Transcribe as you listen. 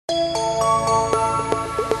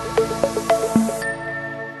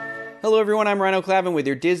Hello everyone, I'm Rhino Clavin with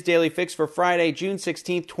your Diz Daily Fix for Friday, June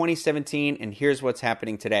 16th, 2017, and here's what's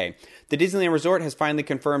happening today. The Disneyland Resort has finally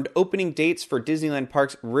confirmed opening dates for Disneyland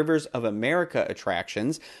Park's Rivers of America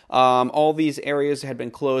attractions. All these areas had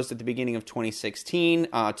been closed at the beginning of 2016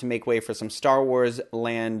 to make way for some Star Wars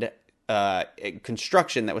land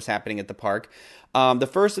construction that was happening at the park. The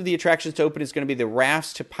first of the attractions to open is going to be the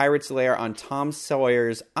Rafts to Pirates Lair on Tom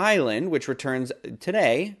Sawyer's Island, which returns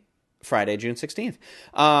today, Friday, June 16th,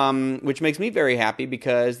 which makes me very happy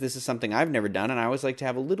because this is something I've never done, and I always like to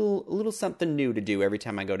have a little something new to do every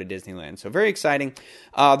time I go to Disneyland. So very exciting.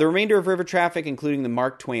 The remainder of river traffic, including the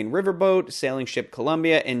Mark Twain Riverboat, Sailing Ship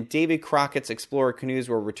Columbia, and Davy Crockett's Explorer Canoes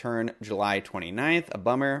will return July 29th. A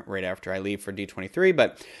bummer, right after I leave for D23,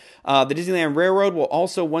 but the Disneyland Railroad will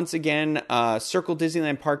also once again circle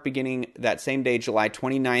Disneyland Park beginning that same day, July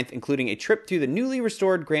 29th, including a trip through the newly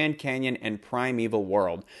restored Grand Canyon and Primeval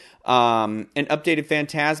World. An updated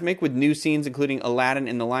Fantasmic with new scenes including Aladdin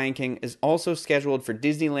and the Lion King is also scheduled for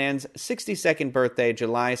Disneyland's 62nd birthday,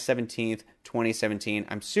 July 17th, 2017.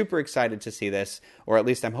 I'm super excited to see this, or at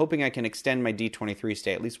least I'm hoping I can extend my D23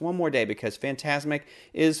 stay at least one more day because Fantasmic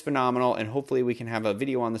is phenomenal, and hopefully we can have a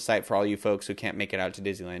video on the site for all you folks who can't make it out to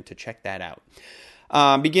Disneyland to check that out.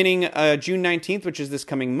 Beginning June 19th, which is this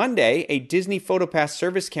coming Monday, a Disney PhotoPass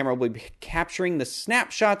service camera will be capturing the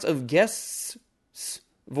snapshots of guests'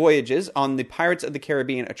 voyages on the Pirates of the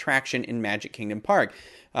Caribbean attraction in Magic Kingdom Park.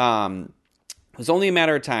 It was only a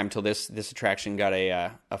matter of time till this attraction got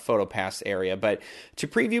a PhotoPass area. But to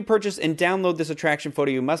preview, purchase, and download this attraction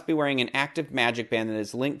photo, you must be wearing an active Magic Band that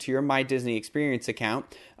is linked to your My Disney Experience account.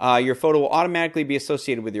 Your photo will automatically be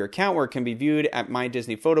associated with your account, where it can be viewed at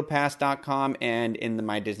MyDisneyPhotoPass.com and in the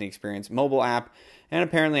My Disney Experience mobile app. And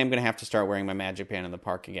apparently I'm going to have to start wearing my Magic Band in the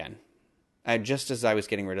park again. Just as I was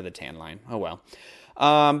getting rid of the tan line. Oh well.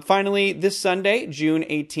 Finally, this Sunday, June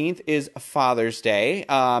 18th, is Father's Day,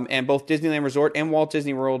 and both Disneyland Resort and Walt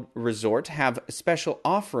Disney World Resort have special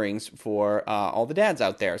offerings for all the dads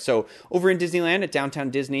out there. So over in Disneyland at Downtown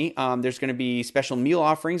Disney, there's going to be special meal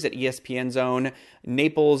offerings at ESPN Zone,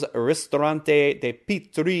 Naples Ristorante de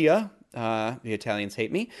Pizzeria. The Italians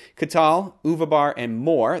hate me. Catal, Uva Bar, and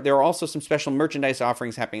more. There are also some special merchandise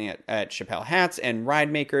offerings happening at Chappelle Hats and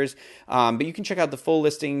Ride Makers. But you can check out the full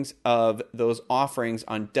listings of those offerings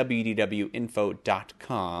on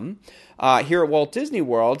wdwinfo.com. Here at Walt Disney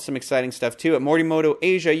World, some exciting stuff too. At Morimoto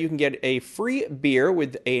Asia, you can get a free beer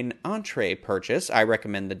with an entree purchase. I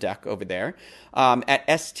recommend the duck over there. At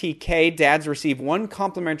STK, dads receive one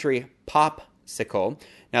complimentary popsicle.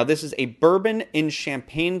 Now, this is a bourbon in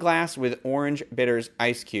champagne glass with orange bitters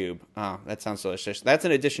ice cube. Oh, that sounds delicious. That's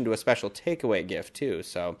in addition to a special takeaway gift, too.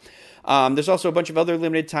 So, there's also a bunch of other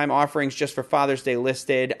limited time offerings just for Father's Day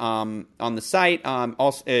listed on the site.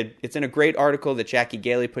 Also, it's in a great article that Jackie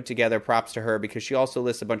Gailey put together. Props to her, because she also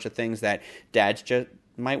lists a bunch of things that dads just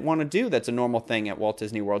might want to do that's a normal thing at Walt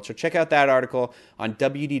Disney World. So check out that article on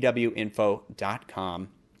wdwinfo.com.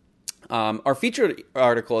 Our featured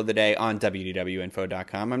article of the day on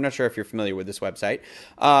wdwinfo.com. I'm not sure if you're familiar with this website.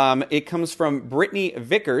 It comes from Brittany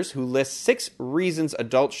Vickers, who lists 6 reasons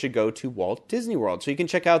adults should go to Walt Disney World. So you can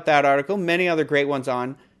check out that article. Many other great ones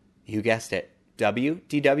on, you guessed it,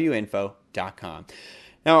 wdwinfo.com.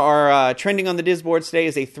 Now, our trending on the Diz boards today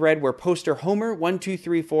is a thread where poster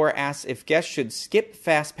Homer1234 asks if guests should skip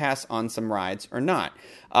Fast Pass on some rides or not.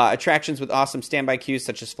 Attractions with awesome standby queues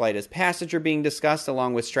such as Flight as Passage are being discussed,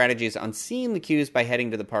 along with strategies on seeing the queues by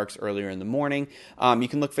heading to the parks earlier in the morning. You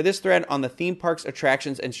can look for this thread on the Theme Parks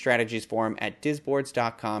Attractions and Strategies forum at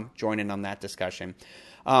dizboards.com. Join in on that discussion.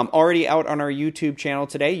 Already out on our YouTube channel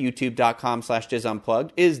today,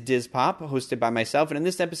 youtube.com/DizUnplugged, is DizPop, hosted by myself. And in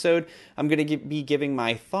this episode, I'm going to be giving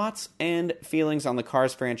my thoughts and feelings on the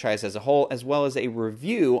Cars franchise as a whole, as well as a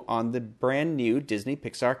review on the brand new Disney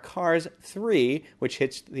Pixar Cars 3, which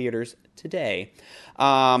hits theaters today.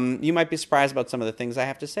 You might be surprised about some of the things I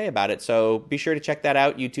have to say about it, so be sure to check that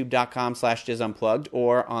out, youtube.com/DizUnplugged,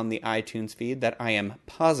 or on the iTunes feed that I am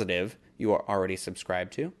positive you are already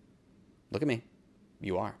subscribed to. Look at me.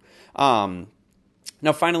 You are. Now,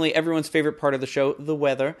 finally, everyone's favorite part of the show, the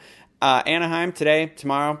weather. Anaheim today,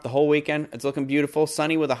 tomorrow, the whole weekend. It's looking beautiful.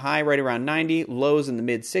 Sunny with a high right around 90. Lows in the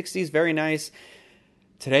mid-60s. Very nice.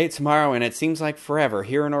 Today, tomorrow, and it seems like forever.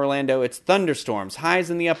 Here in Orlando, it's thunderstorms.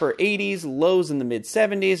 Highs in the upper 80s, lows in the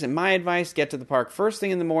mid-70s. And my advice, get to the park first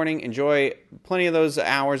thing in the morning. Enjoy plenty of those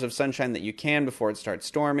hours of sunshine that you can before it starts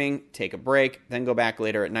storming. Take a break, then go back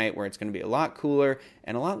later at night where it's going to be a lot cooler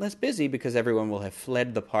and a lot less busy because everyone will have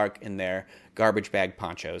fled the park in their garbage bag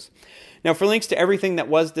ponchos. Now, for links to everything that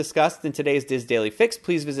was discussed in today's Diz Daily Fix,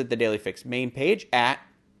 please visit the Daily Fix main page at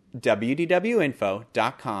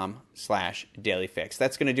wdwinfo.com/dailyfix.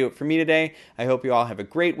 That's going to do it for me today. I hope you all have a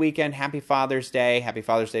great weekend. Happy Father's Day. Happy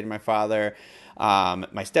Father's Day to my father,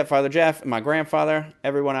 my stepfather Jeff, and my grandfather.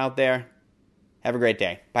 Everyone out there, have a great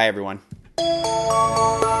day. Bye, everyone.